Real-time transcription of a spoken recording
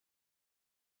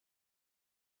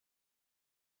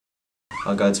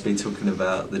I'm going to be talking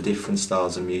about the different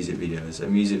styles of music videos. A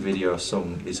music video or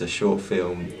song is a short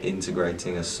film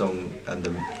integrating a song and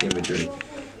the imagery.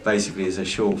 Basically, it's a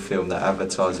short film that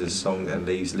advertises a song and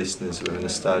leaves listeners with a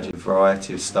nostalgic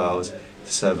variety of styles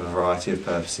to serve a variety of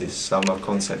purposes. Some are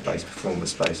concept-based,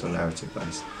 performance-based or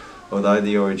narrative-based. Although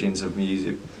the origins of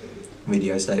music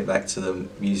videos date back to the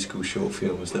musical short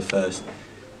films, the first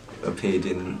appeared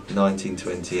in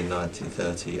 1920 and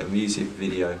 1930. A music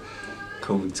video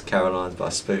called Caroline by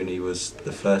Spoonie was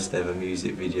the first ever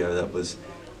music video that was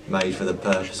made for the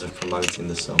purpose of promoting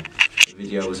the song. The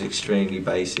video was extremely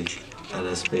basic and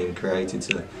has been created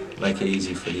to make it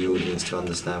easy for the audience to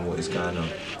understand what is going on.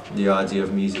 The idea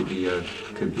of music video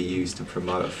could be used to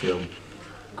promote a film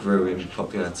grew in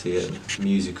popularity, and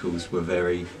musicals were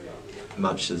very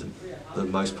much the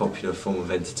most popular form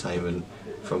of entertainment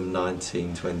from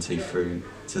 1920 through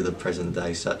to the present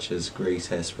day, such as Grease,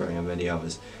 Hairspray and many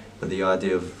others. But the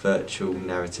idea of virtual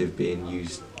narrative being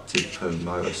used to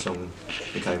promote a song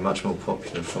became much more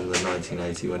popular from the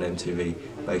 1980 when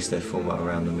MTV based their format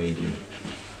around the medium.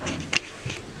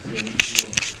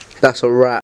 That's a wrap.